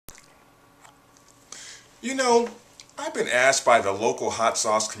You know, I've been asked by the local hot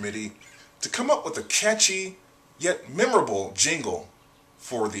sauce committee to come up with a catchy yet memorable jingle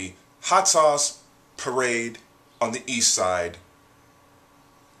for the hot sauce parade on the east side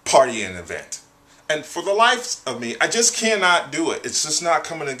party and event. And for the life of me, I just cannot do it. It's just not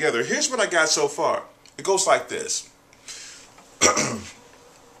coming together. Here's what I got so far. It goes like this.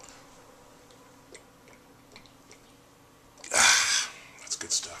 That's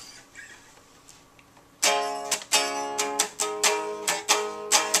good stuff.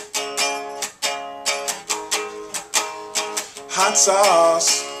 Hot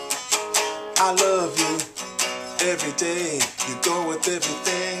sauce, I love you every day. You go with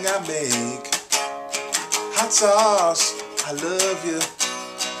everything I make. Hot sauce, I love you.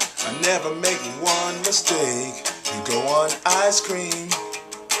 I never make one mistake. You go on ice cream.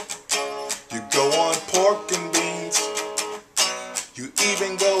 You go on pork and beans. You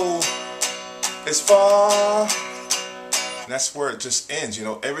even go as far. And that's where it just ends. You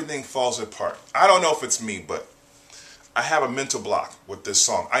know, everything falls apart. I don't know if it's me, but I have a mental block with this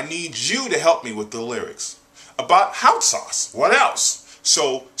song. I need you to help me with the lyrics about hot sauce. What else?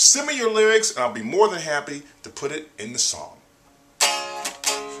 So send me your lyrics and I'll be more than happy to put it in the song.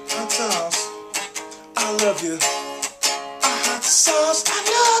 Hot sauce, I love you. Hot sauce, I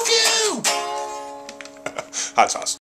love you. Hot sauce.